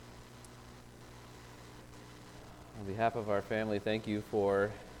behalf of our family, thank you for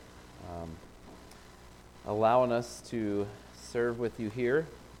allowing us to serve with you here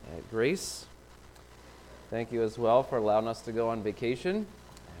at Grace. Thank you as well for allowing us to go on vacation,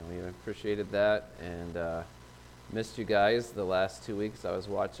 and we appreciated that, and missed you guys the last 2 weeks. I was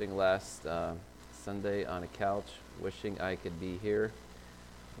watching last Sunday on a couch, wishing I could be here,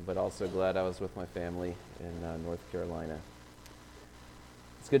 but also glad I was with my family in North Carolina.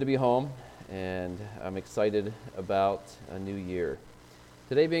 It's good to be home, and I'm excited about a new year.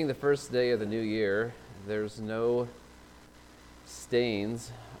 Today being the first day of the new year, there's no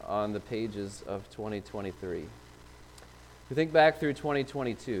stains on the pages of 2023. If you think back through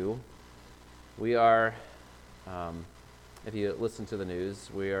 2022, we are, if you listen to the news,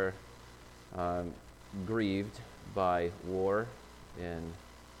 we are grieved by war in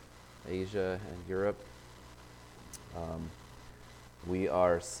Asia and Europe. We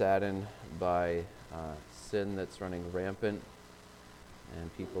are saddened by sin that's running rampant,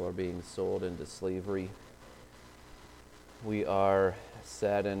 and people are being sold into slavery. We are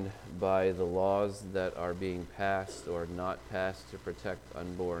saddened by the laws that are being passed or not passed to protect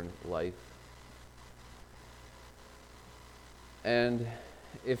unborn life. And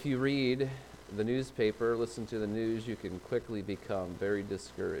if you read the newspaper, listen to the news, you can quickly become very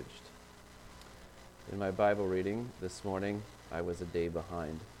discouraged. In my Bible reading this morning, I was a day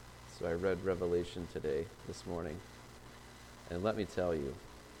behind. So I read Revelation this morning. And let me tell you,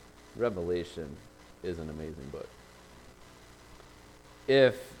 Revelation is an amazing book.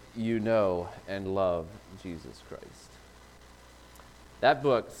 If you know and love Jesus Christ. That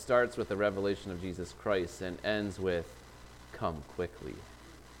book starts with the revelation of Jesus Christ and ends with, "Come quickly."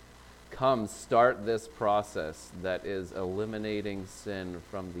 Come, start this process that is eliminating sin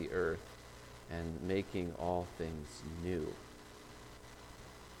from the earth and making all things new.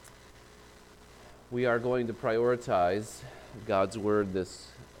 We are going to prioritize God's Word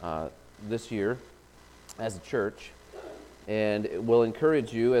this year as a church, and we'll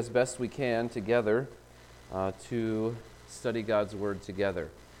encourage you as best we can together to study God's Word together.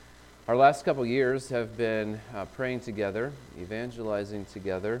 Our last couple years have been praying together, evangelizing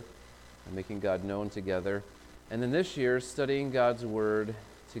together, and making God known together, and then this year studying God's Word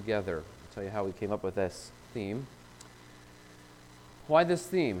together. I'll tell you how we came up with this theme. Why this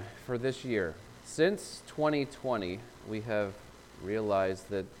theme for this year? Since 2020, we have realized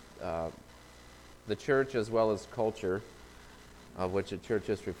that the church, as well as culture, of which a church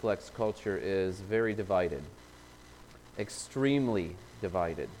just reflects culture, is very divided, extremely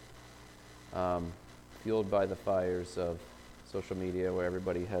divided, fueled by the fires of social media, where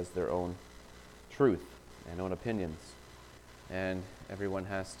everybody has their own truth and own opinions, and everyone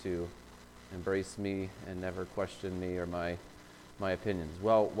has to embrace me and never question me or my opinions.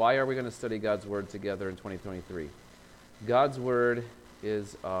 Well, why are we going to study God's Word together in 2023? God's Word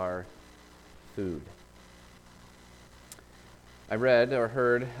is our food. I read or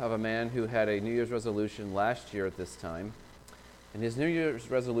heard of a man who had a New Year's resolution last year at this time, and his New Year's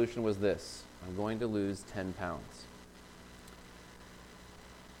resolution was this: I'm going to lose 10 pounds.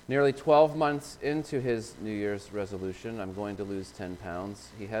 Nearly 12 months into his New Year's resolution, I'm going to lose 10 pounds,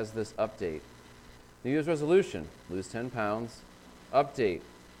 he has this update. New Year's resolution, lose 10 pounds. Update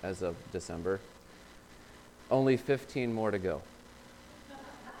as of December, only 15 more to go.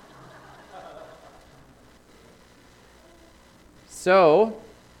 So,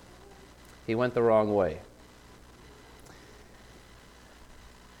 he went the wrong way.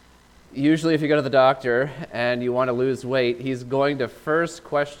 Usually if you go to the doctor and you want to lose weight, he's going to first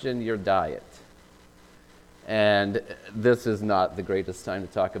question your diet. And this is not the greatest time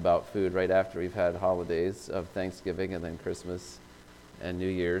to talk about food right after we've had holidays of Thanksgiving and then Christmas and New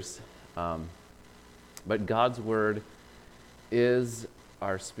Year's. But God's Word is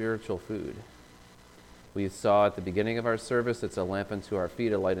our spiritual food. We saw at the beginning of our service, it's a lamp unto our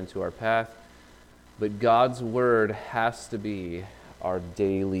feet, a light unto our path. But God's Word has to be our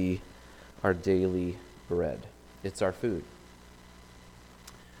daily bread. It's our food.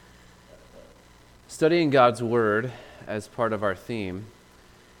 Studying God's Word as part of our theme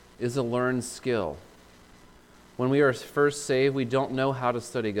is a learned skill. When we are first saved, we don't know how to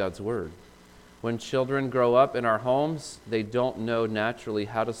study God's Word. When children grow up in our homes, they don't know naturally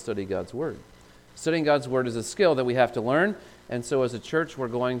how to study God's Word. Studying God's Word is a skill that we have to learn, and so as a church, we're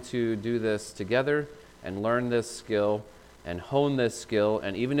going to do this together and learn this skill and hone this skill.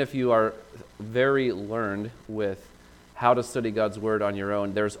 And even if you are very learned with how to study God's Word on your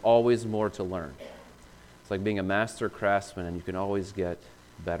own, there's always more to learn. It's like being a master craftsman, and you can always get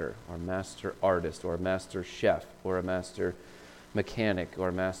better, or a master artist, or a master chef, or a master mechanic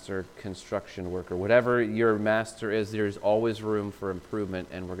or master construction worker. Whatever your master is, there's always room for improvement,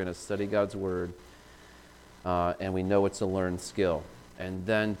 and we're going to study God's Word, and we know it's a learned skill. And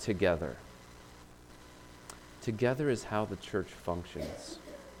then together. Together is how the church functions.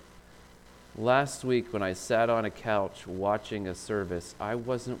 Last week when I sat on a couch watching a service, I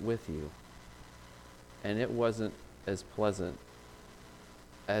wasn't with you, and it wasn't as pleasant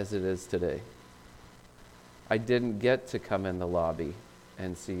as it is today. I didn't get to come in the lobby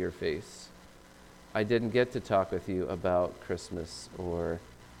and see your face. I didn't get to talk with you about Christmas or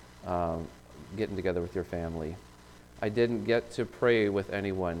getting together with your family. I didn't get to pray with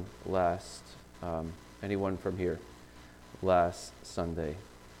anyone anyone from here last Sunday.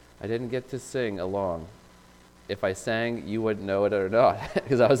 I didn't get to sing along. If I sang, you wouldn't know it or not,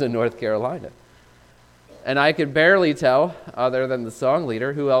 because I was in North Carolina. And I could barely tell, other than the song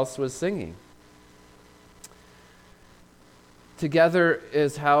leader, who else was singing. Together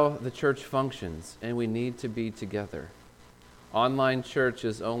is how the church functions, and we need to be together. Online church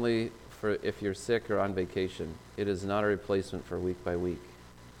is only for if you're sick or on vacation. It is not a replacement for week by week.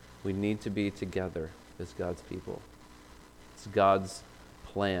 We need to be together as God's people. It's God's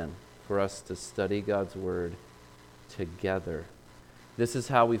plan for us to study God's Word together. This is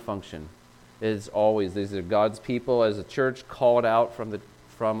how we function. It is always, these are God's people as a church called out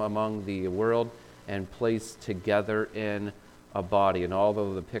from among the world and placed together in a body. And all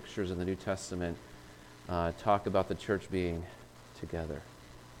of the pictures in the New Testament talk about the church being together.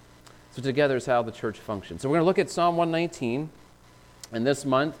 So together is how the church functions. So we're going to look at Psalm 119. And this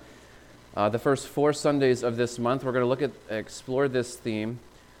month, the first 4 Sundays of this month, we're going to explore this theme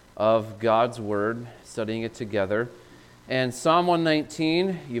of God's Word, studying it together. And Psalm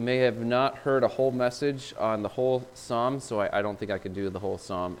 119, you may have not heard a whole message on the whole psalm, so I don't think I could do the whole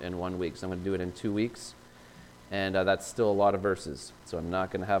psalm in 1 week. So I'm going to do it in 2 weeks. And that's still a lot of verses. So I'm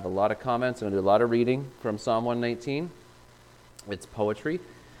not going to have a lot of comments. I'm going to do a lot of reading from Psalm 119. It's poetry.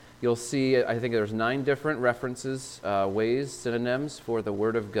 You'll see, I think there's 9 different references, ways, synonyms for the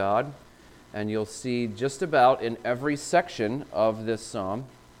Word of God. And you'll see just about in every section of this psalm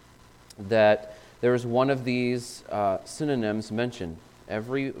that there is one of these synonyms mentioned.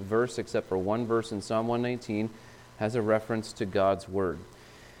 Every verse except for one verse in Psalm 119 has a reference to God's Word.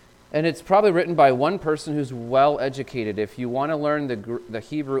 And it's probably written by one person who's well educated. If you want to learn the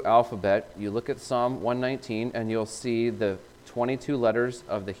Hebrew alphabet, you look at Psalm 119 and you'll see the 22 letters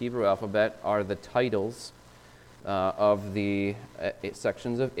of the Hebrew alphabet are the titles of the 8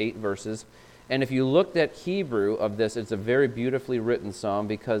 sections of 8 verses. And if you looked at Hebrew of this, it's a very beautifully written psalm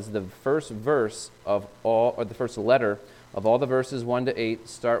because the first verse of all, or the first letter of all the verses 1 to 8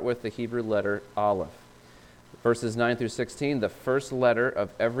 start with the Hebrew letter Aleph. Verses 9 through 16, the first letter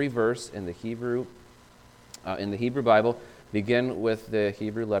of every verse in the Hebrew Bible begin with the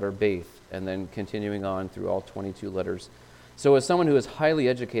Hebrew letter Beth, and then continuing on through all 22 letters. So as someone who is highly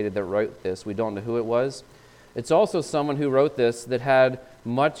educated that wrote this, we don't know who it was. It's also someone who wrote this that had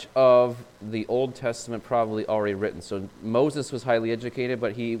much of the Old Testament probably already written. So Moses was highly educated,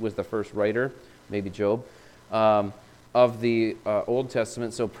 but he was the first writer, maybe Job, of the Old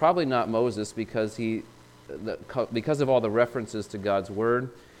Testament. So probably not Moses because of all the references to God's Word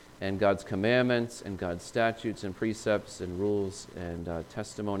and God's commandments and God's statutes and precepts and rules and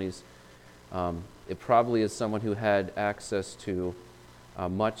testimonies. It probably is someone who had access to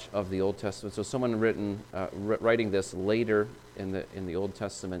much of the Old Testament. So someone writing this later in the Old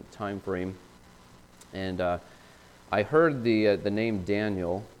Testament time frame. And I heard the name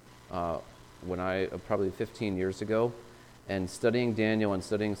Daniel when probably 15 years ago, and studying Daniel and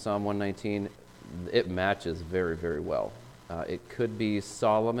studying Psalm 119, it matches very, very well. It could be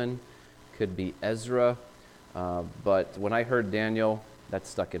Solomon, could be Ezra, but when I heard Daniel, that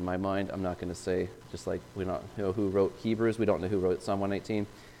stuck in my mind. I'm not going to say, just like we don't know who wrote Hebrews, we don't know who wrote Psalm 119,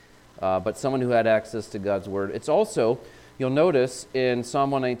 but someone who had access to God's Word. It's also, you'll notice in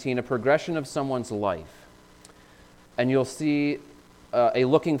Psalm 119, a progression of someone's life. And you'll see a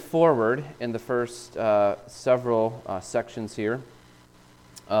looking forward in the first several sections here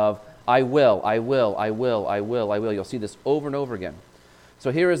of I will. You'll see this over and over again.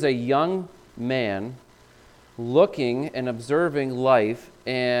 So here is a young man looking and observing life,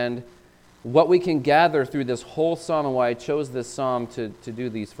 and what we can gather through this whole psalm, and why I chose this psalm to do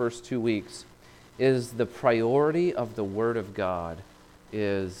these first 2 weeks, is the priority of the Word of God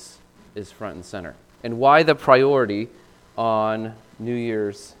is front and center. And why the priority on New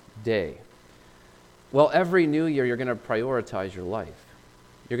Year's Day? Well, every new year you're going to prioritize your life.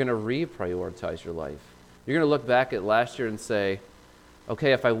 You're going to reprioritize your life. You're going to look back at last year and say,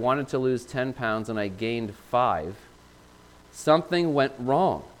 okay, if I wanted to lose 10 pounds and I gained 5, Something went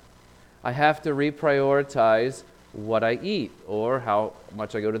wrong. I have to reprioritize what I eat or how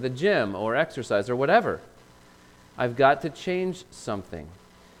much I go to the gym or exercise or whatever. I've got to change something.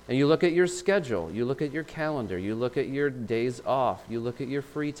 And you look at your schedule, you look at your calendar, you look at your days off, you look at your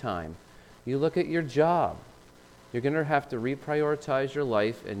free time, you look at your job. You're going to have to reprioritize your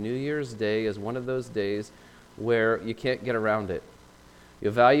life, and New Year's Day is one of those days where you can't get around it. You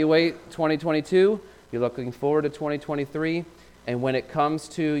evaluate 2022, you're looking forward to 2023, and when it comes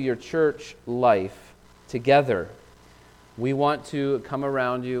to your church life together, we want to come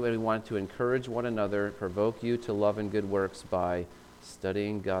around you and we want to encourage one another, provoke you to love and good works by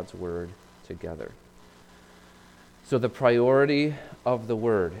studying God's Word together. So the priority of the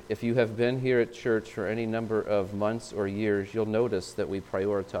Word. If you have been here at church for any number of months or years, you'll notice that we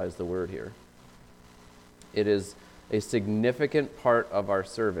prioritize the Word here. It is a significant part of our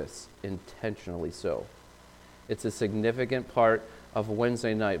service, intentionally so. It's a significant part of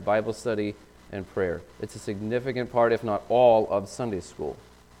Wednesday night Bible study and prayer. It's a significant part, if not all, of Sunday school.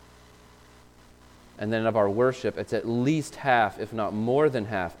 And then of our worship, it's at least half, if not more than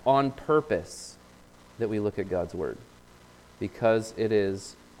half, on purpose that we look at God's Word, because it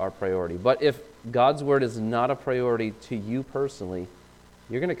is our priority. But if God's Word is not a priority to you personally,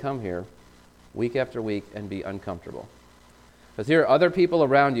 you're going to come here week after week and be uncomfortable. Because here are other people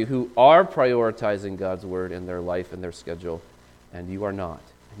around you who are prioritizing God's Word in their life and their schedule, and you are not.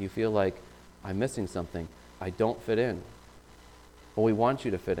 And you feel like, I'm missing something. I don't fit in. Well, we want you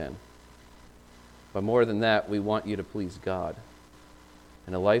to fit in. But more than that, we want you to please God.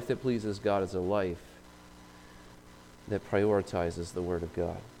 And a life that pleases God is a life that prioritizes the Word of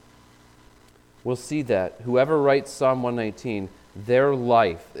God. We'll see that. Whoever writes Psalm 119, their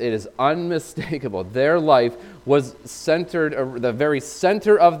life, it is unmistakable, their life was centered, the very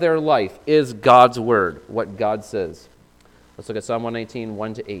center of their life is God's Word, what God says. Let's look at Psalm 119,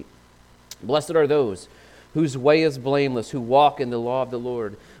 1-8. Blessed are those whose way is blameless, who walk in the law of the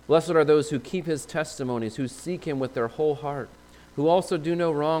Lord. Blessed are those who keep His testimonies, who seek Him with their whole heart, who also do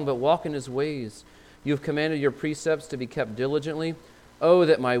no wrong, but walk in His ways. You have commanded your precepts to be kept diligently. Oh,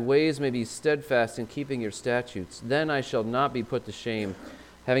 that my ways may be steadfast in keeping your statutes. Then I shall not be put to shame.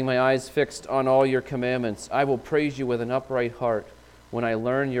 Having my eyes fixed on all your commandments, I will praise you with an upright heart. When I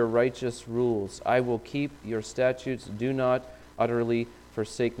learn your righteous rules, I will keep your statutes. Do not utterly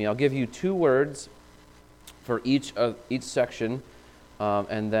forsake me. I'll give you 2 words for each section,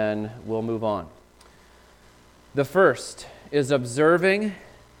 and then we'll move on. The first is observing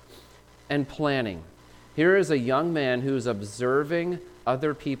and planning. Here is a young man who's observing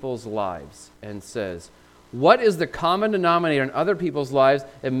other people's lives and says, what is the common denominator in other people's lives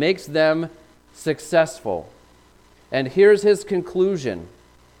that makes them successful? And here's his conclusion.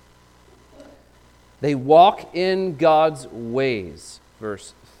 They walk in God's ways,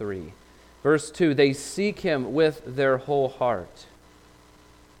 verse 3. Verse 2, they seek Him with their whole heart.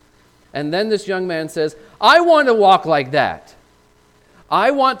 And then this young man says, I want to walk like that.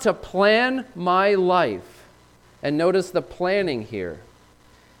 I want to plan my life. And notice the planning here.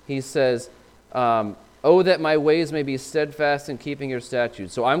 He says, oh, that my ways may be steadfast in keeping your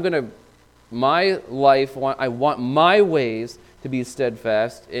statutes. So I want my ways to be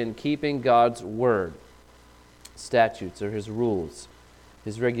steadfast in keeping God's Word. Statutes are His rules,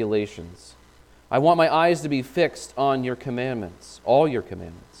 His regulations. I want my eyes to be fixed on your commandments, all your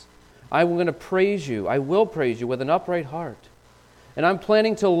commandments. I'm going to praise you. I will praise you with an upright heart. And I'm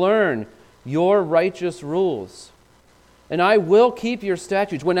planning to learn your righteous rules. And I will keep your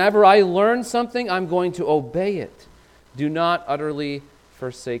statutes. Whenever I learn something, I'm going to obey it. Do not utterly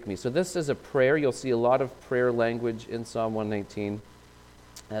forsake me. So this is a prayer. You'll see a lot of prayer language in Psalm 119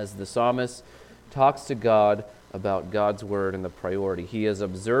 as the psalmist talks to God about God's Word and the priority. He is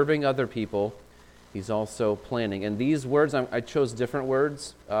observing other people. He's also planning. And these words, I chose different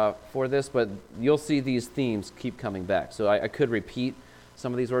words for this, but you'll see these themes keep coming back. So I could repeat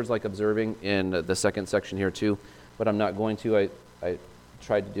some of these words like observing in the second section here too, but I'm not going to. I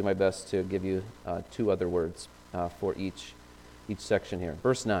tried to do my best to give you 2 other words for each section here.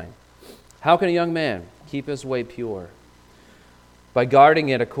 Verse 9. How can a young man keep his way pure? By guarding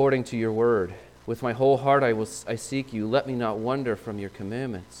it according to your word. With my whole heart I seek you. Let me not wander from your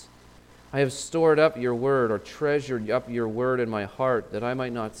commandments. I have stored up your word, or treasured up your word in my heart, that I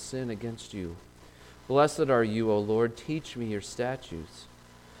might not sin against you. Blessed are you, O Lord. Teach me your statutes.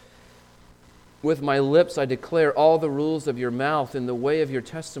 With my lips I declare all the rules of your mouth. In the way of your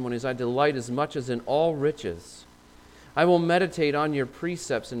testimonies I delight as much as in all riches. I will meditate on your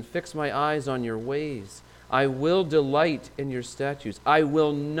precepts and fix my eyes on your ways. I will delight in your statutes. I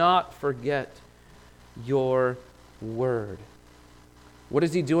will not forget your word. What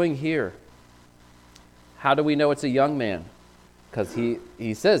is he doing here? How do we know it's a young man? Because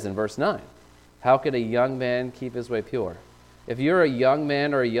he says in verse 9, how can a young man keep his way pure? If you're a young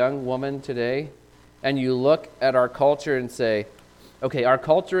man or a young woman today, and you look at our culture and say, okay, our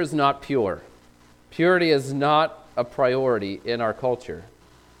culture is not pure. Purity is not a priority in our culture.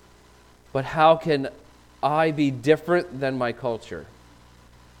 But how can I be different than my culture?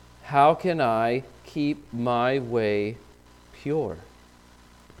 How can I keep my way pure?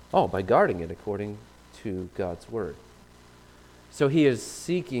 Oh, by guarding it according to God's word. So he is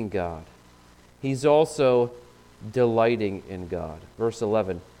seeking God. He's also delighting in God. Verse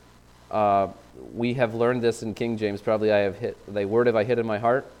 11. We have learned this in King James. Probably I have thy word have I hid in my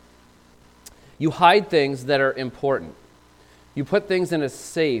heart. You hide things that are important. You put things in a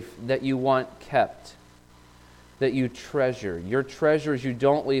safe that you want kept, that you treasure. Your treasures you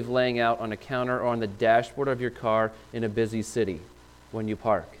don't leave laying out on a counter or on the dashboard of your car in a busy city when you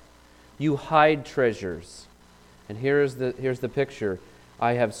park. You hide treasures. And here's the picture.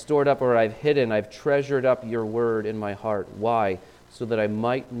 I have stored up, or I've hidden, I've treasured up your word in my heart. Why? So that I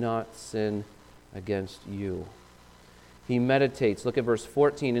might not sin against you. He meditates. Look at verse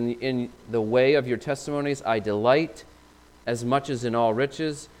 14. In the way of your testimonies I delight as much as in all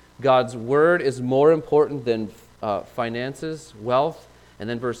riches. God's word is more important than finances, wealth. And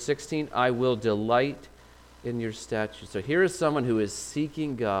then verse 16, I will delight in your statutes. So here is someone who is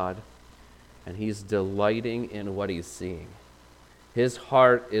seeking God, and he's delighting in what he's seeing. His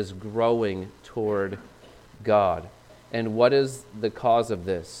heart is growing toward God. And what is the cause of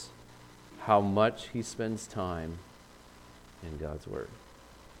this? How much he spends time in God's word.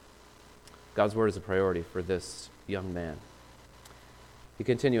 God's word is a priority for this young man. He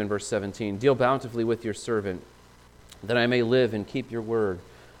continues in verse 17, deal bountifully with your servant, that I may live and keep your word.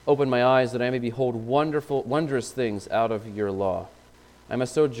 Open my eyes, that I may behold wondrous things out of your law. I am a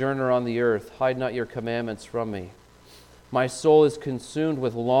sojourner on the earth. Hide not your commandments from me. My soul is consumed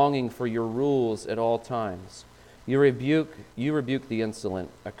with longing for your rules at all times. You rebuke the insolent,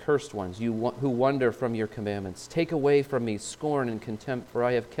 accursed ones, who wander from your commandments. Take away from me scorn and contempt, for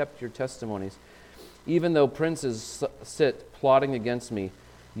I have kept your testimonies. Even though princes sit plotting against me,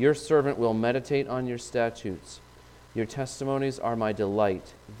 your servant will meditate on your statutes. Your testimonies are my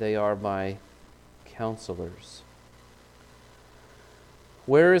delight. They are my counselors.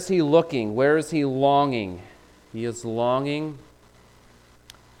 Where is he looking? Where is he longing? He is longing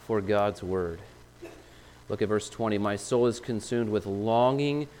for God's word. Look at verse 20. My soul is consumed with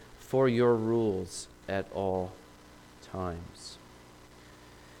longing for your rules at all times.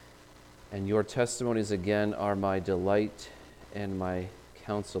 And your testimonies again are my delight and my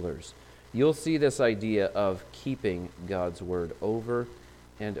counselors. You'll see this idea of keeping God's word over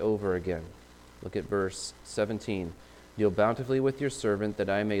and over again. Look at verse 17. Deal bountifully with your servant, that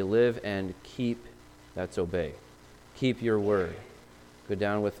I may live and keep, that's obey. Keep your word. Go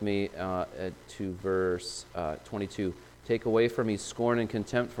down with me to verse 22. Take away from me scorn and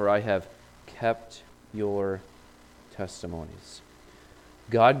contempt, for I have kept your testimonies.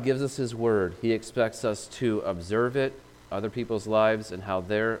 God gives us his word. He expects us to observe it, other people's lives, and how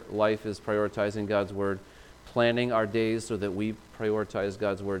their life is prioritizing God's word, planning our days so that we prioritize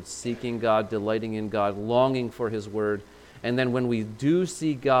God's word, seeking God, delighting in God, longing for his word. And then when we do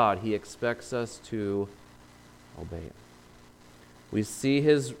see God, he expects us to obey him. We see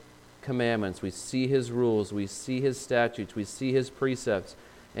his commandments, we see his rules, we see his statutes, we see his precepts,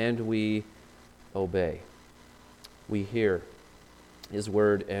 and we obey. We hear his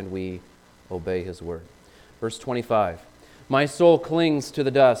word and we obey his word. Verse 25. My soul clings to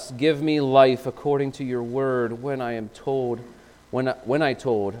the dust. Give me life according to your word. When I told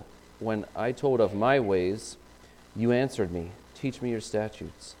of my ways, you answered me. Teach me your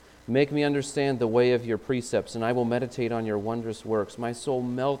statutes. Make me understand the way of your precepts, and I will meditate on your wondrous works. My soul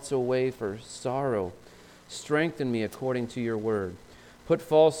melts away for sorrow. Strengthen me according to your word. Put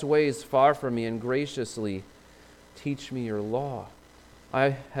false ways far from me, and graciously teach me your law.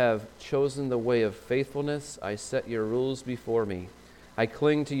 I have chosen the way of faithfulness. I set your rules before me. I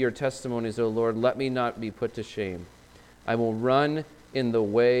cling to your testimonies, O Lord. Let me not be put to shame. I will run in the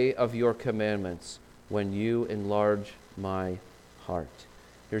way of your commandments when you enlarge my heart.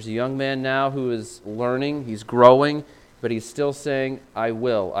 There's a young man now who is learning. He's growing, but he's still saying, I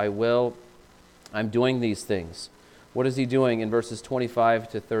will. I'm doing these things. What is he doing in verses 25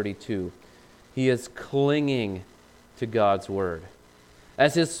 to 32? He is clinging to God's word.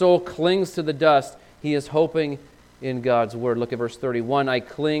 As his soul clings to the dust, he is hoping in God's word. Look at verse 31. I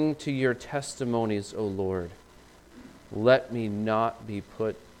cling to your testimonies, O Lord. Let me not be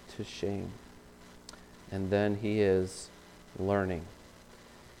put to shame. and then he is learning.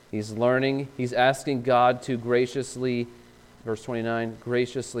 He's learning. He's asking God to graciously, verse 29,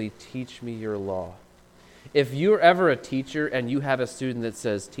 graciously teach me your law. If you're ever a teacher and you have a student that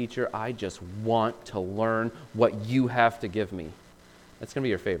says, teacher, I just want to learn what you have to give me, that's going to be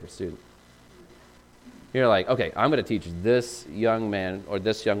your favorite student. You're like, okay, I'm going to teach this young man or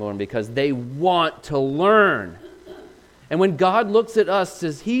this young woman because they want to learn. And when God looks at us,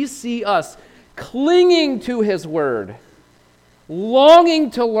 does he see us clinging to his word,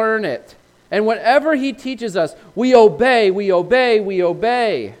 longing to learn it? And whatever he teaches us, we obey, we obey, we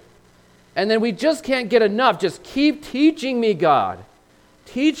obey. And then we just can't get enough. Just keep teaching me, God.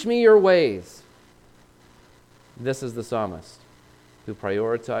 Teach me your ways. This is the psalmist who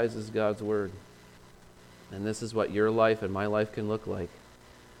prioritizes God's word. And this is what your life and my life can look like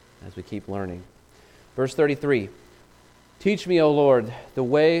as we keep learning. Verse 33, teach me, O Lord, the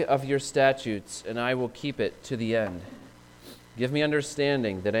way of your statutes, and I will keep it to the end. Give me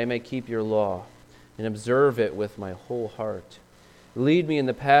understanding that I may keep your law and observe it with my whole heart. Lead me in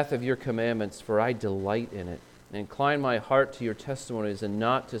the path of your commandments, for I delight in it. Incline my heart to your testimonies and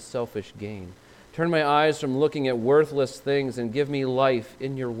not to selfish gain. Turn my eyes from looking at worthless things and give me life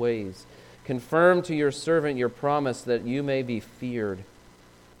in your ways. Confirm to your servant your promise that you may be feared.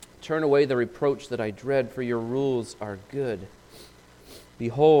 Turn away the reproach that I dread, for your rules are good.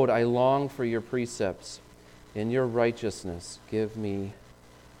 Behold, I long for your precepts. In your righteousness, give me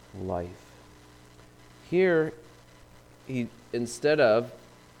life. Here, instead of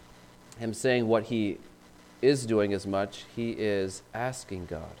him saying what he is doing as much, he is asking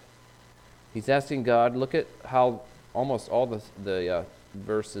God. He's asking God, look at how almost all the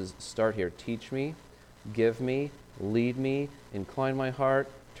verses start here. Teach me, give me, lead me, incline my heart,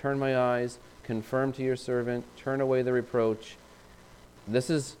 turn my eyes, confirm to your servant, turn away the reproach. This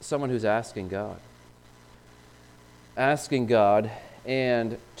is someone who's asking God. Asking God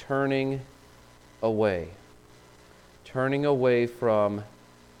and turning away from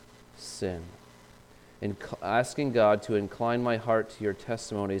sin. And asking God to incline my heart to your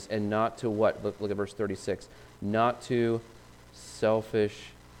testimonies and not to what? Look at verse 36. Not to selfish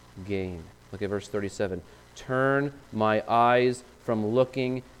gain. Look at verse 37. Turn my eyes from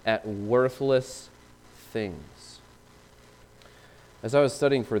looking at worthless things. As I was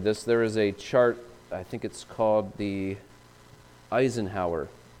studying for this, there is a chart, I think it's called the Eisenhower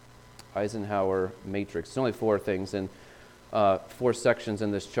matrix. It's only 4 things and 4 sections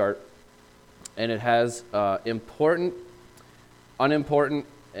in this chart. And it has important, unimportant,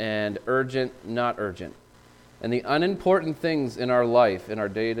 and urgent, not urgent. And the unimportant things in our life, in our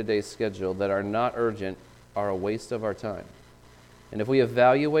day-to-day schedule that are not urgent, are a waste of our time. And if we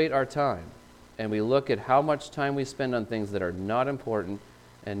evaluate our time and we look at how much time we spend on things that are not important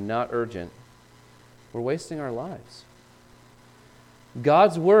and not urgent, we're wasting our lives.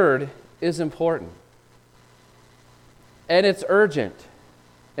 God's word is important. And it's urgent.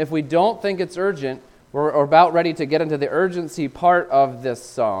 If we don't think it's urgent, we're about ready to get into the urgency part of this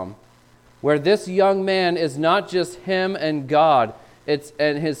psalm, where this young man is not just him and God,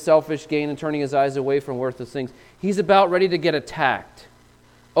 and his selfish gain and turning his eyes away from worthless things. He's about ready to get attacked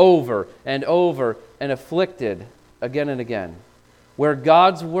over and afflicted again and again, where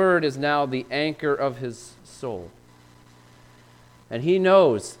God's word is now the anchor of his soul. And he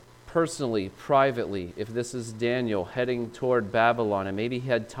knows personally, privately, if this is Daniel heading toward Babylon, and maybe he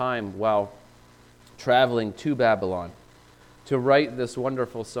had time while traveling to Babylon to write this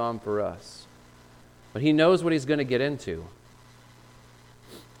wonderful psalm for us. But he knows what he's going to get into.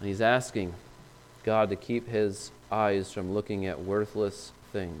 And he's asking God to keep his eyes from looking at worthless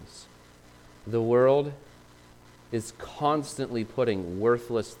things. The world is constantly putting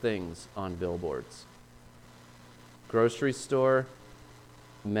worthless things on billboards. Grocery store,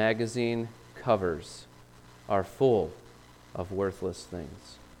 magazine covers are full of worthless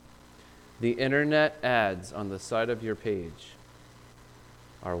things. The internet ads on the side of your page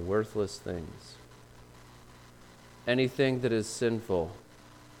are worthless things. Anything that is sinful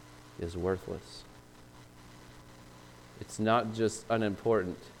is worthless. It's not just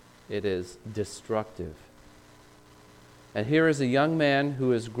unimportant, it is destructive. And here is a young man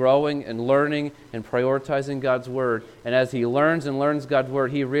who is growing and learning and prioritizing God's word. And as he learns and learns God's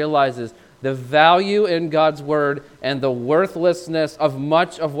word, he realizes the value in God's word and the worthlessness of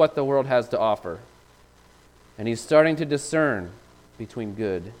much of what the world has to offer. And he's starting to discern between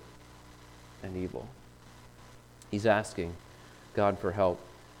good and evil. He's asking God for help.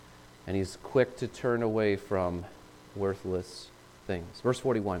 And he's quick to turn away from worthless things. Verse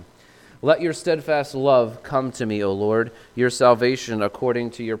 41. Let your steadfast love come to me, O Lord, your salvation according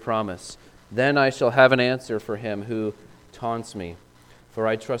to your promise. Then I shall have an answer for him who taunts me, for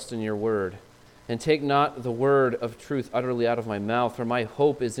I trust in your word. And take not the word of truth utterly out of my mouth, for my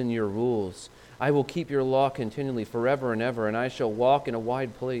hope is in your rules. I will keep your law continually forever and ever, and I shall walk in a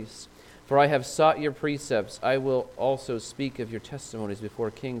wide place. For I have sought your precepts. I will also speak of your testimonies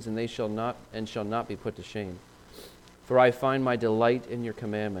before kings, and they shall not be put to shame. For I find my delight in your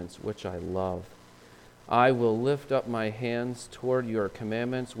commandments, which I love. I will lift up my hands toward your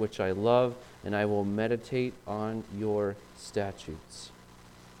commandments, which I love, and I will meditate on your statutes.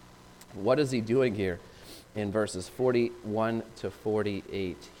 What is he doing here in verses 41 to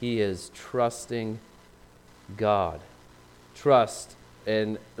 48? He is trusting God. Trust,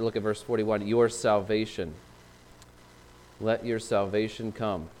 and look at verse 41, your salvation. Let your salvation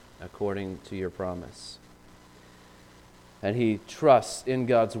come according to your promise. And he trusts in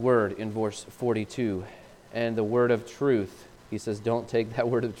God's word in verse 42. And the word of truth, he says, don't take that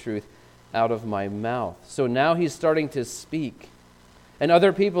word of truth out of my mouth. So now he's starting to speak. And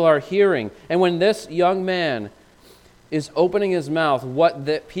other people are hearing. And when this young man is opening his mouth, what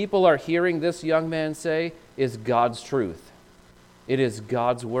the people are hearing this young man say is God's truth. It is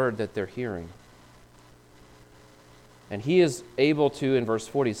God's word that they're hearing. And he is able to, in verse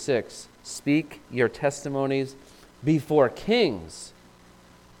 46, speak your testimonies before kings.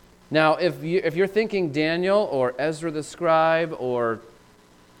 Now, if you're thinking Daniel or Ezra the scribe or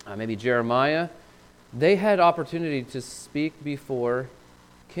maybe Jeremiah, they had opportunity to speak before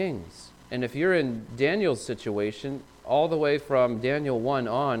kings. And if you're in Daniel's situation, all the way from Daniel 1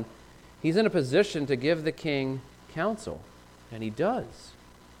 on, he's in a position to give the king counsel. And he does.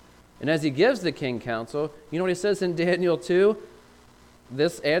 And as he gives the king counsel, you know what he says in Daniel 2?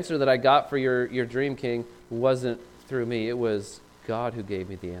 This answer that I got for your dream, king, wasn't through me. It was God who gave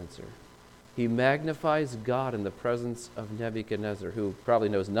me the answer. He magnifies God in the presence of Nebuchadnezzar, who probably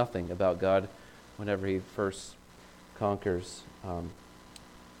knows nothing about God whenever he first conquers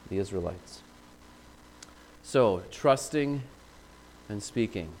the Israelites. So, trusting and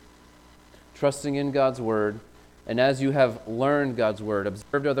speaking. Trusting in God's word. And as you have learned God's word,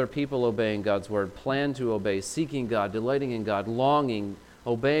 observed other people obeying God's word, plan to obey, seeking God, delighting in God, longing,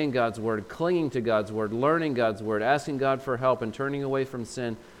 obeying God's word, clinging to God's word, learning God's word, asking God for help, and turning away from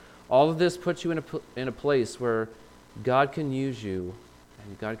sin, all of this puts you in a place where God can use you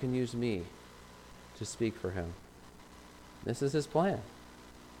and God can use me to speak for him. This is his plan.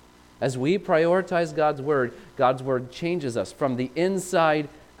 As we prioritize God's word changes us from the inside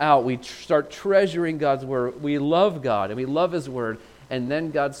out. We start treasuring God's word. We love God and we love his word, and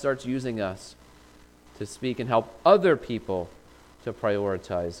then God starts using us to speak and help other people to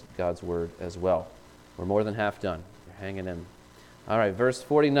prioritize God's word as well. We're more than half done. You're hanging in. All right, verse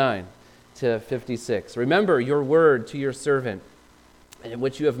 49 to 56. Remember your word to your servant, in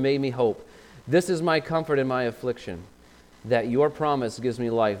which you have made me hope. This is my comfort in my affliction, that your promise gives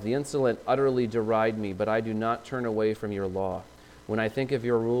me life. The insolent utterly deride me, but I do not turn away from your law. When I think of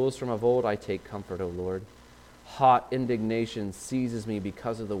your rules from of old, I take comfort, O Lord. Hot indignation seizes me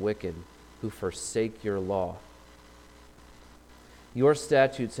because of the wicked who forsake your law. Your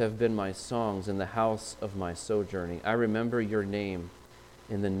statutes have been my songs in the house of my sojourning. I remember your name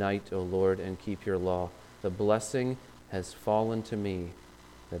in the night, O Lord, and keep your law. The blessing has fallen to me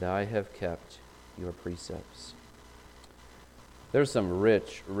that I have kept your precepts. There's some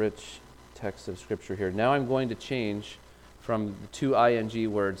rich text of Scripture here. Now I'm going to change from the two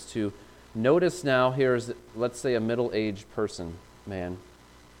ing words to, notice now here's, let's say, a middle-aged person, man,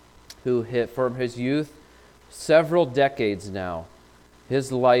 who from his youth, several decades now,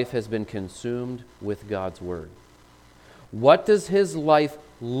 his life has been consumed with God's word. What does his life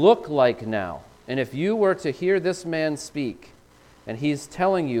look like now? And if you were to hear this man speak, and he's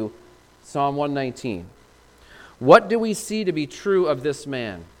telling you Psalm 119, what do we see to be true of this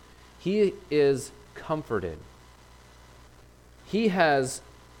man? He is comforted. He has,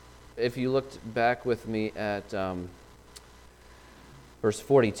 if you looked back with me at verse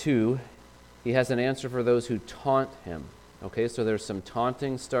 42, he has an answer for those who taunt him. Okay, so there's some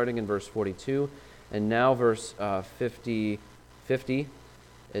taunting starting in verse 42, and now verse 50,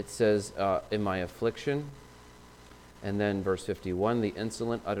 it says, in my affliction. And then verse 51, the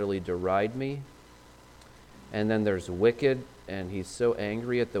insolent utterly deride me. And then there's wicked, and he's so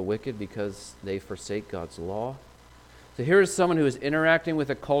angry at the wicked because they forsake God's law. So here is someone who is interacting with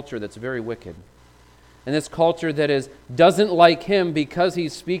a culture that's very wicked. And this culture that doesn't like him because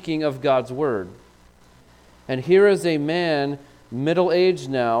he's speaking of God's word. And here is a man, middle-aged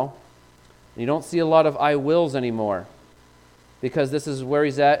now, and you don't see a lot of I wills anymore, because this is where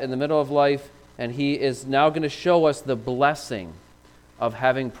he's at in the middle of life, and he is now going to show us the blessing of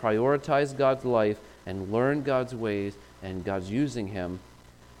having prioritized God's life and learned God's ways and God's using him,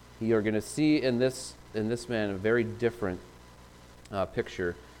 you're going to see in this man a very different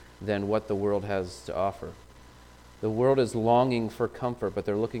picture than what the world has to offer. The world is longing for comfort, but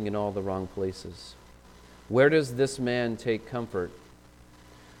they're looking in all the wrong places. Where does this man take comfort?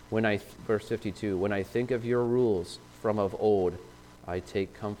 Verse 52, when I think of your rules from of old, I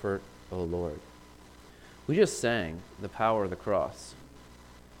take comfort, O Lord. We just sang the power of the cross.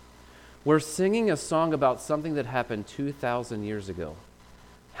 We're singing a song about something that happened 2,000 years ago.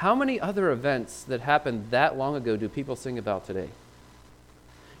 How many other events that happened that long ago do people sing about today?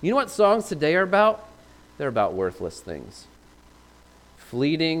 You know what songs today are about? They're about worthless things.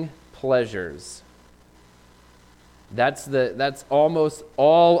 Fleeting pleasures. That's almost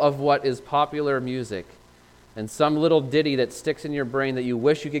all of what is popular music. And some little ditty that sticks in your brain that you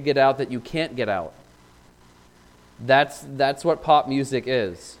wish you could get out that you can't get out. That's what pop music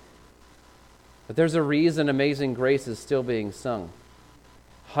is. But there's a reason Amazing Grace is still being sung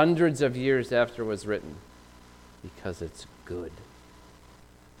hundreds of years after it was written, because it's good.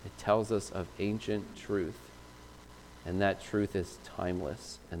 It tells us of ancient truth, and that truth is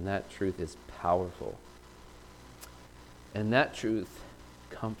timeless, and that truth is powerful. And that truth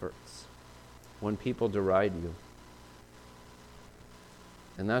comforts when people deride you.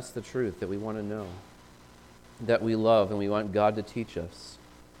 And that's the truth that we want to know, that we love, and we want God to teach us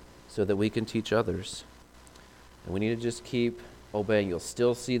so that we can teach others. And we need to just keep obeying. You'll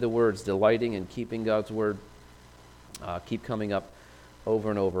still see the words delighting and keeping God's word keep coming up over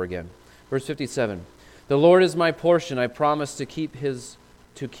and over again. Verse 57, the Lord is my portion. I promise to keep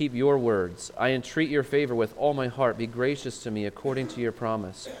your words. I entreat your favor with all my heart. Be gracious to me according to your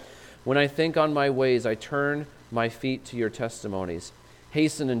promise. When I think on my ways, I turn my feet to your testimonies.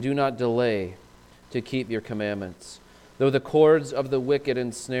 Hasten and do not delay to keep your commandments. Though the cords of the wicked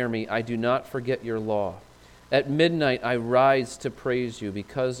ensnare me, I do not forget your law. At midnight I rise to praise you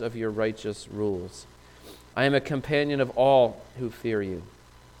because of your righteous rules. I am a companion of all who fear you,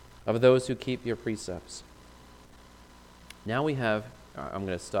 of those who keep your precepts. Now we have, I'm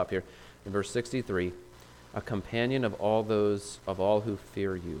going to stop here, in verse 63, a companion of all who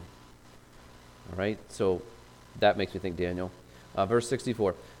fear you. All right, so that makes me think Daniel. Verse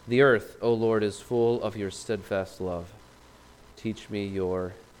 64, the earth, O Lord, is full of your steadfast love. Teach me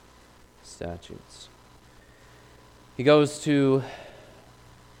your statutes. He goes to,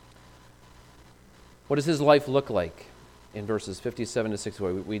 what does his life look like in verses 57 to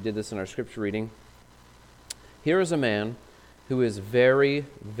 64? We did this in our scripture reading. Here is a man who is very,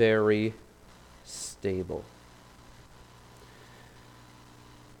 very stable.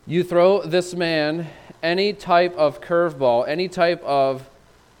 You throw this man any type of curveball, any type of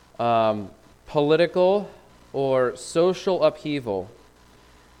political or social upheaval,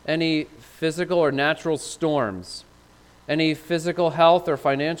 any physical or natural storms, any physical health or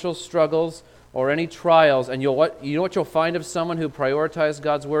financial struggles, or any trials, and you know what you'll find of someone who prioritized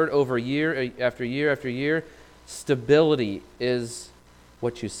God's word over year after year after year? Stability is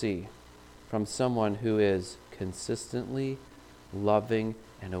what you see from someone who is consistently loving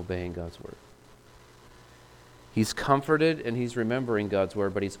and obeying God's word. He's comforted and he's remembering God's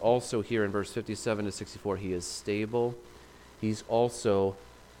word, but he's also here in verse 57 to 64, he is stable. He's also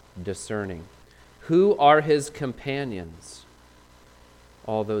discerning. Who are his companions?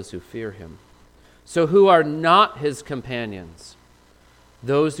 All those who fear him. So who are not his companions?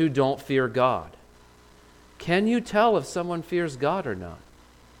 Those who don't fear God. Can you tell if someone fears God or not?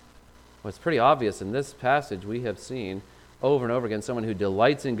 Well, it's pretty obvious in this passage. We have seen over and over again someone who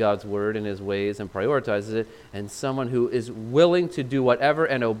delights in God's word and his ways and prioritizes it, and someone who is willing to do whatever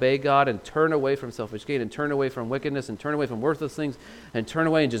and obey God and turn away from selfish gain and turn away from wickedness and turn away from worthless things and turn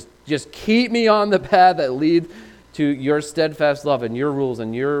away and just keep me on the path that leads to your steadfast love and your rules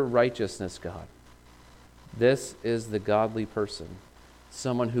and your righteousness, God. This is the godly person,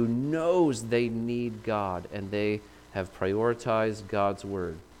 someone who knows they need God and they have prioritized God's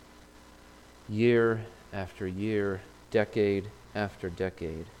word year after year, decade after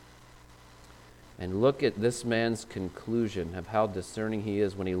decade. And look at this man's conclusion of how discerning he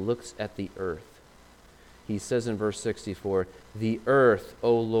is when he looks at the earth. He says in verse 64, the earth,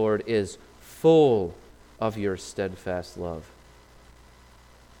 O Lord, is full of your steadfast love.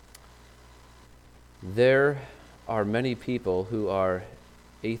 There are many people who are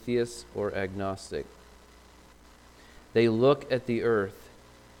atheists or agnostic. They look at the earth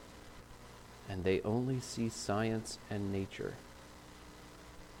and they only see science and nature.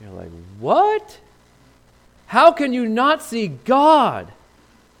 You're like, what? How can you not see God?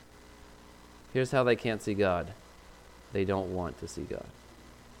 Here's how they can't see God. they don't want to see God.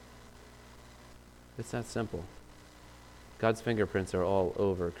 It's that simple. God's fingerprints are all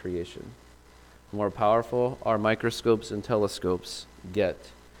over creation. The more powerful our microscopes and telescopes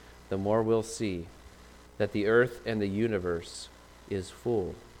get, the more we'll see that the earth and the universe is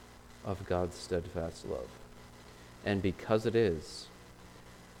full of God's steadfast love. And because it is,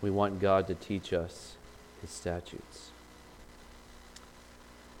 we want God to teach us his statutes.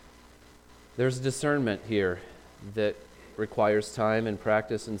 There's discernment here that requires time and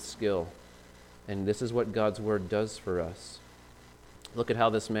practice and skill. And this is what God's word does for us. Look at how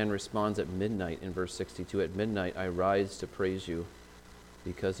this man responds at midnight in verse 62. At midnight I rise to praise you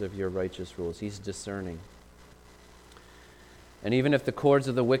because of your righteous rules. He's discerning. And even if the cords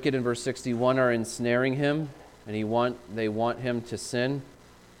of the wicked in verse 61 are ensnaring him, and they want him to sin,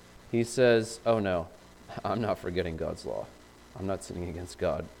 he says, oh no, I'm not forgetting God's law. I'm not sinning against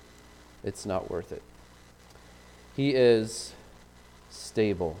God. It's not worth it. He is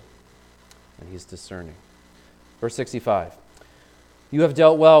stable, and he's discerning. Verse 65. You have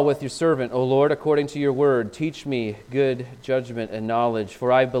dealt well with your servant, O Lord, according to your word. Teach me good judgment and knowledge,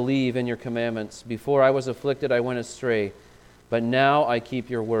 for I believe in your commandments. Before I was afflicted, I went astray, but now I keep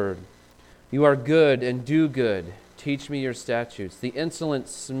your word. You are good and do good. Teach me your statutes. The insolent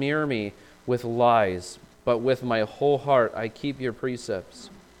smear me with lies, but with my whole heart I keep your precepts.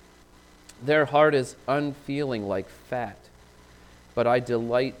 Their heart is unfeeling like fat, but I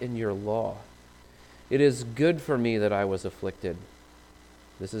delight in your law. It is good for me that I was afflicted.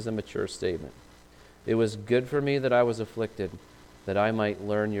 This is a mature statement. It was good for me that I was afflicted, that I might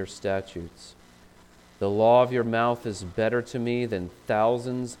learn your statutes. The law of your mouth is better to me than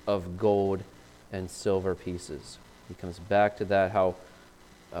thousands of gold and silver pieces. He comes back to that, how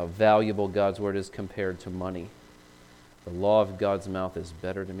valuable God's word is compared to money. The law of God's mouth is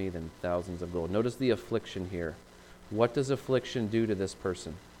better to me than thousands of gold. Notice the affliction here. What does affliction do to this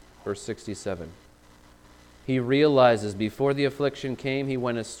person? Verse 67. He realizes before the affliction came, he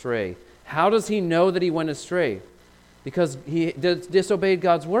went astray. How does he know that he went astray? Because he disobeyed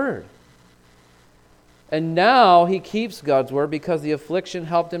God's word. And now he keeps God's word because the affliction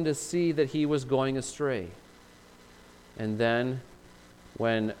helped him to see that he was going astray. And then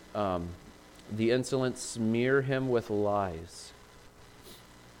when the insolent smear him with lies,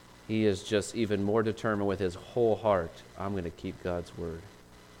 he is just even more determined with his whole heart, I'm going to keep God's word.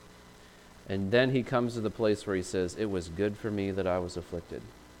 And then he comes to the place where he says, it was good for me that I was afflicted.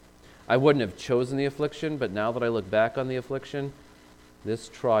 I wouldn't have chosen the affliction, but now that I look back on the affliction, this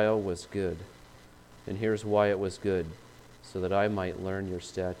trial was good. And here's why it was good, so that I might learn your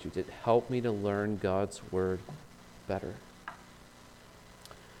statutes. It helped me to learn God's word better.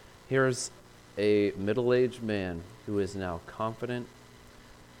 Here's a middle-aged man who is now confident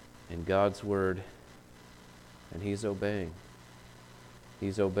in God's word, and he's obeying.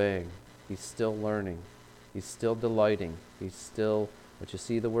 He's obeying. He's still learning. He's still delighting. He's still, but you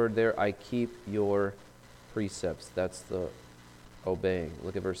see the word there, I keep your precepts. That's the obeying.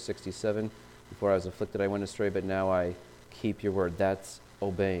 Look at verse 67. Before I was afflicted, I went astray, but now I keep your word. That's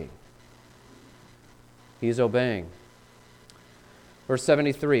obeying. He's obeying. Verse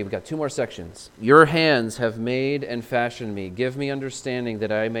 73, we've got two more sections. Your hands have made and fashioned me. Give me understanding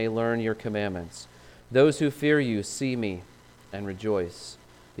that I may learn your commandments. Those who fear you see me and rejoice,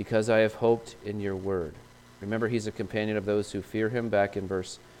 because I have hoped in your word. Remember, he's a companion of those who fear him back in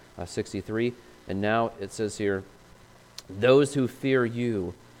verse 63. And now it says here, those who fear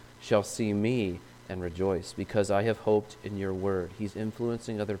you shall see me and rejoice, because I have hoped in your word. He's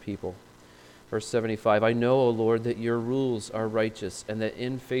influencing other people. Verse 75, I know, O Lord, that your rules are righteous, and that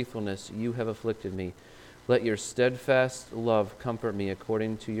in faithfulness you have afflicted me. Let your steadfast love comfort me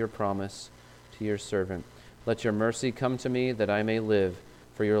according to your promise to your servant. Let your mercy come to me, that I may live,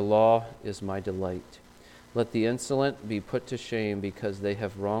 for your law is my delight. Let the insolent be put to shame, because they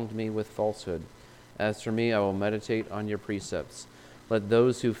have wronged me with falsehood. As for me, I will meditate on your precepts. Let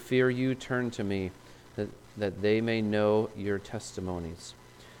those who fear you turn to me, that they may know your testimonies.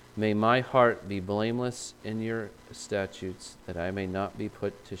 May my heart be blameless in your statutes, that I may not be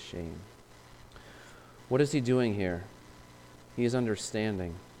put to shame. What is he doing here? He is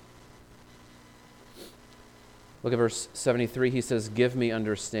understanding. Look at verse 73. He says, give me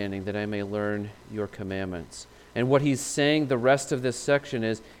understanding that I may learn your commandments. And what he's saying the rest of this section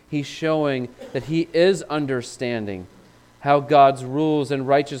is, he's showing that he is understanding how God's rules and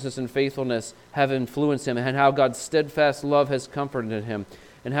righteousness and faithfulness have influenced him, and how God's steadfast love has comforted him,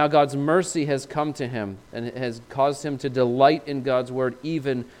 and how God's mercy has come to him and has caused him to delight in God's word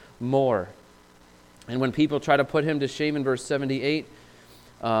even more. And when people try to put him to shame in verse 78,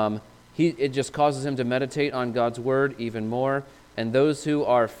 It just causes him to meditate on God's word even more. And those who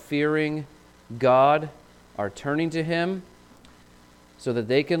are fearing God are turning to him so that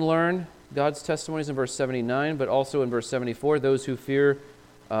they can learn God's testimonies in verse 79, but also in verse 74, those who fear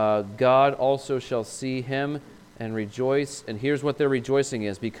God also shall see him and rejoice. And here's what their rejoicing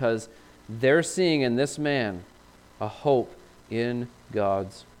is, because they're seeing in this man a hope in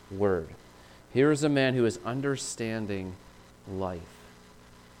God's word. Here's a man who is understanding life,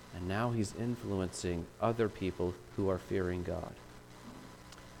 and now he's influencing other people who are fearing God.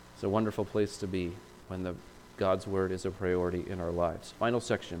 It's a wonderful place to be when God's word is a priority in our lives. Final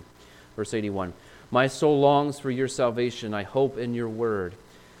section, verse 81. My soul longs for your salvation. I hope in your word.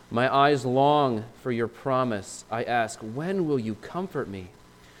 My eyes long for your promise. I ask, when will you comfort me?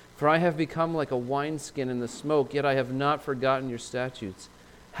 For I have become like a wineskin in the smoke, yet I have not forgotten your statutes.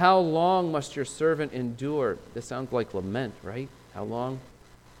 How long must your servant endure? This sounds like lament, right? How long?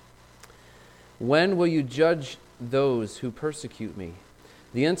 When will you judge those who persecute me?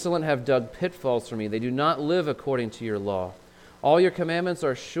 The insolent have dug pitfalls for me. They do not live according to your law. All your commandments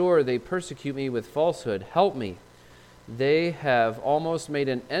are sure. They persecute me with falsehood. Help me. They have almost made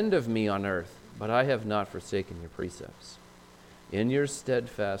an end of me on earth, but I have not forsaken your precepts. In your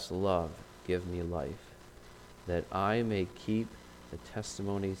steadfast love, give me life, that I may keep the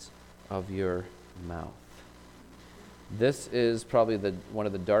testimonies of your mouth. This is probably one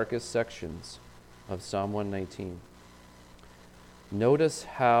of the darkest sections of Psalm 119. Notice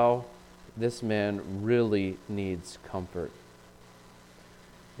how this man really needs comfort.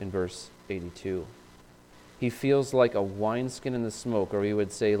 In verse 82, he feels like a wineskin in the smoke, or we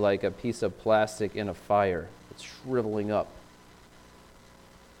would say like a piece of plastic in a fire. It's shriveling up.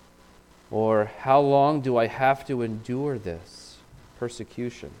 Or how long do I have to endure this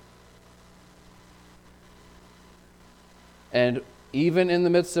persecution? And even in the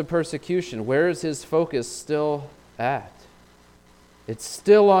midst of persecution, where is his focus still at? It's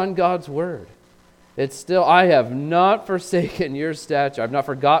still on God's word. It's still, I have not forsaken your statutes. I've not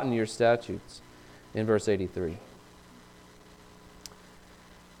forgotten your statutes, in verse 83.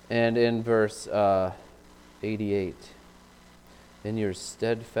 And in verse 88, in your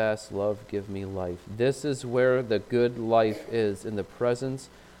steadfast love give me life. This is where the good life is, in the presence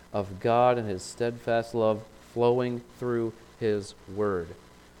of God and his steadfast love flowing through his word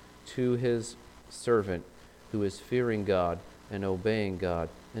to his servant who is fearing God and obeying God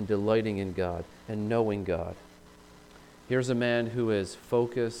and delighting in God and knowing God. Here's a man who is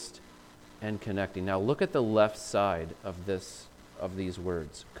focused and connecting. Now look at the left side of these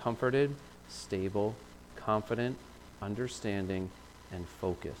words. Comforted, stable, confident, understanding, and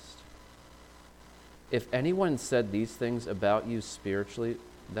focused. If anyone said these things about you spiritually,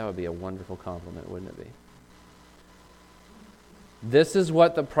 that would be a wonderful compliment, wouldn't it be? This is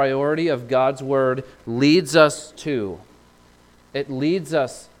what the priority of God's word leads us to. It leads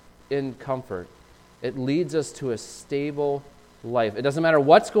us in comfort. It leads us to a stable life. It doesn't matter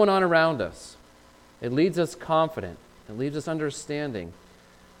what's going on around us. It leads us confident. It leads us understanding.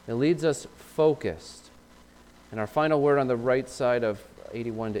 It leads us focused. And our final word on the right side of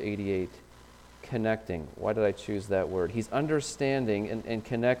 81 to 88, connecting. Why did I choose that word? He's understanding and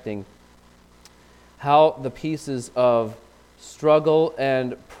connecting how the pieces of struggle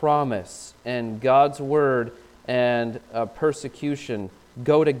and promise and God's word and persecution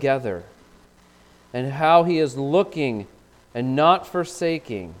go together, and how he is looking and not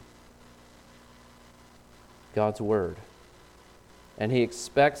forsaking God's word. And he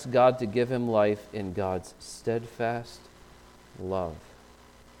expects God to give him life in God's steadfast love.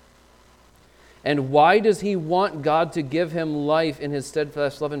 And why does he want God to give him life in his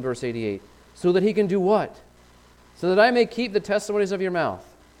steadfast love in verse 88? So that he can do what? So that I may keep the testimonies of your mouth.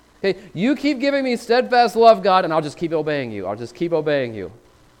 Okay, you keep giving me steadfast love, God, and I'll just keep obeying you. I'll just keep obeying you.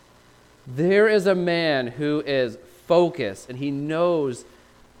 There is a man who is focused, and he knows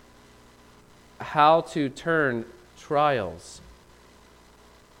how to turn trials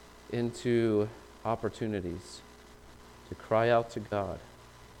into opportunities to cry out to God,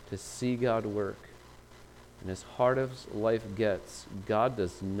 to see God work. And as hard as life gets, God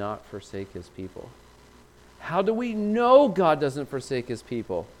does not forsake his people. How do we know God doesn't forsake his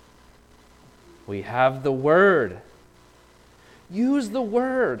people? We have the word. Use the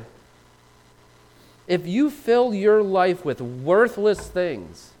word. If you fill your life with worthless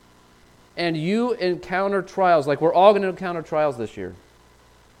things and you encounter trials, like we're all going to encounter trials this year,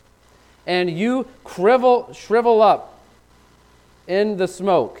 and you shrivel up in the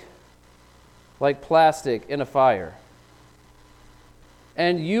smoke like plastic in a fire,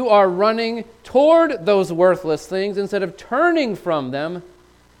 and you are running toward those worthless things instead of turning from them,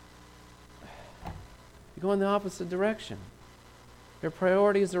 You're going the opposite direction. Your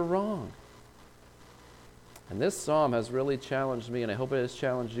priorities are wrong. And this psalm has really challenged me, and I hope it has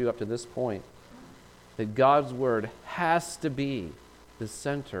challenged you up to this point, that God's word has to be the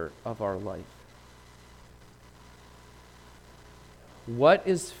center of our life. What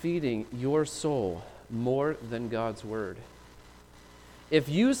is feeding your soul more than God's word? If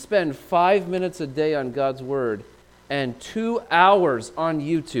you spend 5 minutes a day on God's word and 2 hours on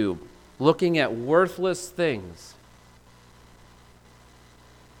YouTube looking at worthless things,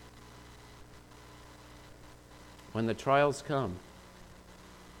 when the trials come,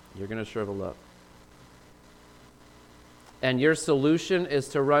 you're going to shrivel up. And your solution is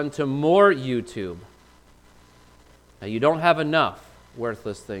to run to more YouTube. Now, you don't have enough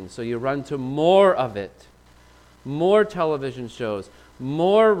worthless things, so you run to more of it. More television shows,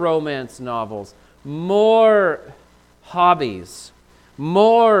 more romance novels, more hobbies,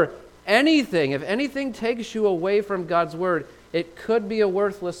 more anything. If anything takes you away from God's word, it could be a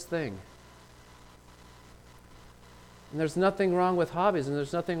worthless thing. And there's nothing wrong with hobbies, and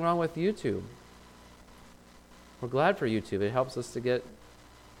there's nothing wrong with YouTube. We're glad for YouTube. It helps us to get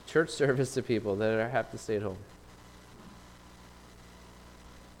church service to people that have to stay at home.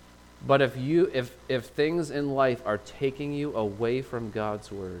 But if things in life are taking you away from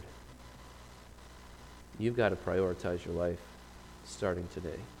God's word, you've got to prioritize your life starting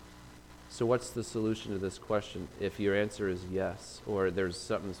today. So what's the solution to this question? If your answer is yes, or there's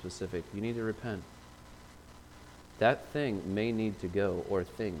something specific, you need to repent. That thing may need to go, or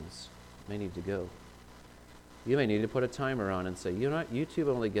things may need to go. You may need to put a timer on and say, you know what, YouTube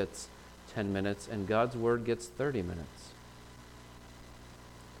only gets 10 minutes and God's word gets 30 minutes.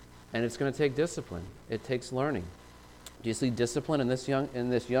 And it's going to take discipline. It takes learning. Do you see discipline in this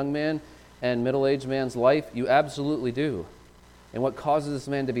young man and middle-aged man's life? You absolutely do. And what causes this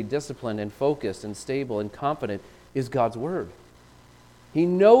man to be disciplined and focused and stable and confident is God's word. He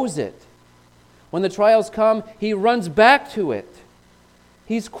knows it. When the trials come, he runs back to it.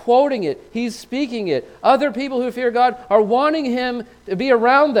 He's quoting it. He's speaking it. Other people who fear God are wanting him to be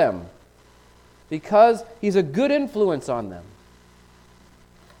around them because he's a good influence on them.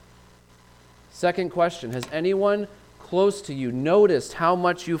 Second question, has anyone close to you noticed how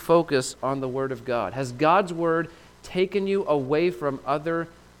much you focus on the Word of God? Has God's Word taken you away from other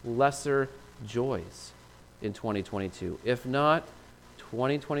lesser joys in 2022? If not,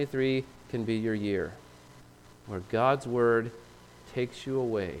 2023 can be your year where God's Word takes you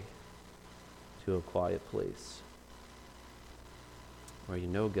away to a quiet place where you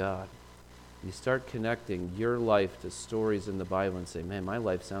know God. You start connecting your life to stories in the Bible and say, man, my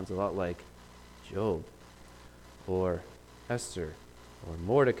life sounds a lot like Job, or Esther, or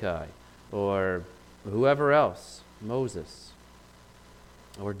Mordecai, or whoever else, Moses,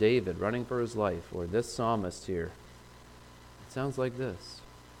 or David running for his life, or this psalmist here. It sounds like this.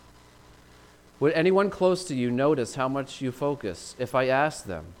 Would anyone close to you notice how much you focus? If I asked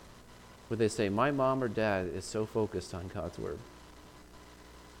them, would they say, my mom or dad is so focused on God's word?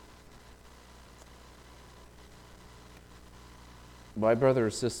 My brother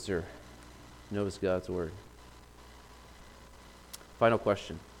or sister knows God's word. Final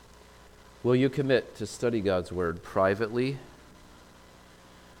question. Will you commit to study God's word privately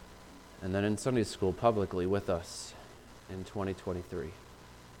and then in Sunday school publicly with us in 2023?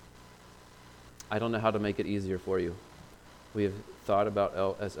 I don't know how to make it easier for you. We have thought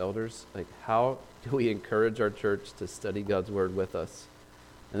about as elders, like how do we encourage our church to study God's word with us?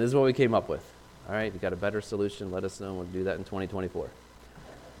 And this is what we came up with. All right, if you've got a better solution, let us know, and we'll do that in 2024.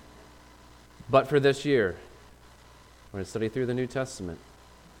 But for this year, we're going to study through the New Testament.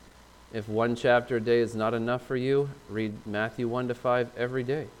 If one chapter a day is not enough for you, read Matthew 1-5 every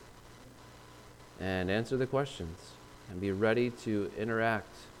day. And answer the questions. And be ready to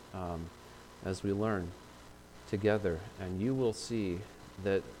interact as we learn together. And you will see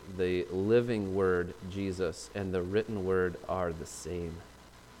that the living word, Jesus, and the written word are the same.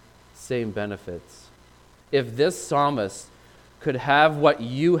 Same benefits. If this psalmist could have what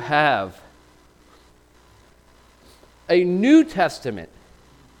you have, a New Testament,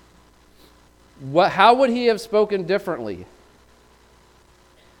 how would he have spoken differently?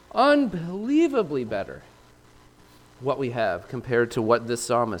 Unbelievably better what we have compared to what this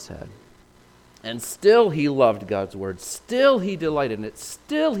psalmist had. And still he loved God's word. Still he delighted in it.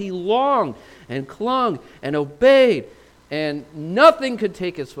 Still he longed and clung and obeyed. And nothing could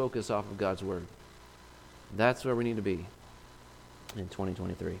take his focus off of God's word. That's where we need to be in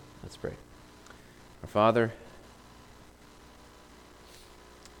 2023. Let's pray. Our Father,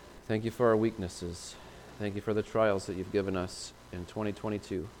 thank you for our weaknesses. Thank you for the trials that you've given us in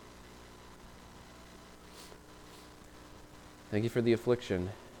 2022. Thank you for the affliction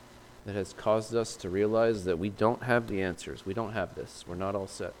that has caused us to realize that we don't have the answers. We don't have this. We're not all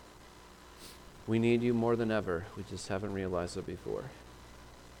set. We need you more than ever. We just haven't realized it before.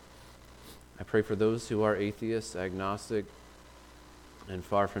 I pray for those who are atheists, agnostic, and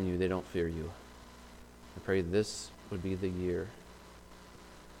far from you. They don't fear you. I pray this would be the year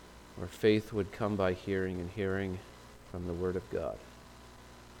where faith would come by hearing, and hearing from the Word of God.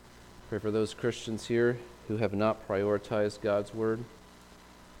 Pray for those Christians here who have not prioritized God's Word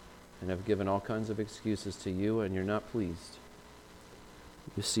and have given all kinds of excuses to you, and you're not pleased.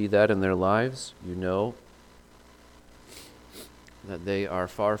 You see that in their lives. You know that they are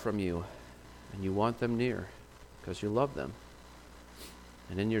far from you, and you want them near because you love them.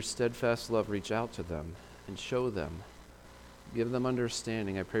 And in your steadfast love, reach out to them and show them. Give them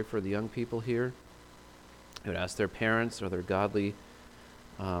understanding. I pray for the young people here who would ask their parents or their godly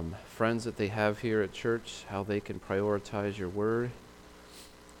friends that they have here at church how they can prioritize your word.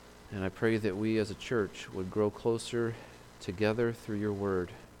 And I pray that we as a church would grow closer together through your word,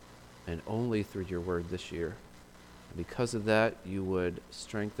 and only through your word this year. And because of that, you would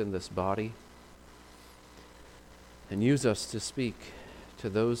strengthen this body and use us to speak to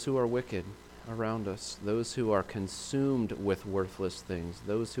those who are wicked around us, those who are consumed with worthless things,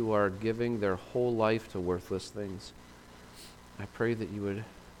 those who are giving their whole life to worthless things. I pray that you would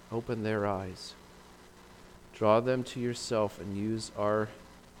open their eyes, draw them to yourself, and use our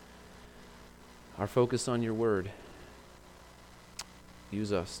focus on your word.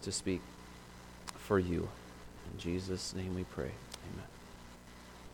 Use us to speak for you. In Jesus' name we pray.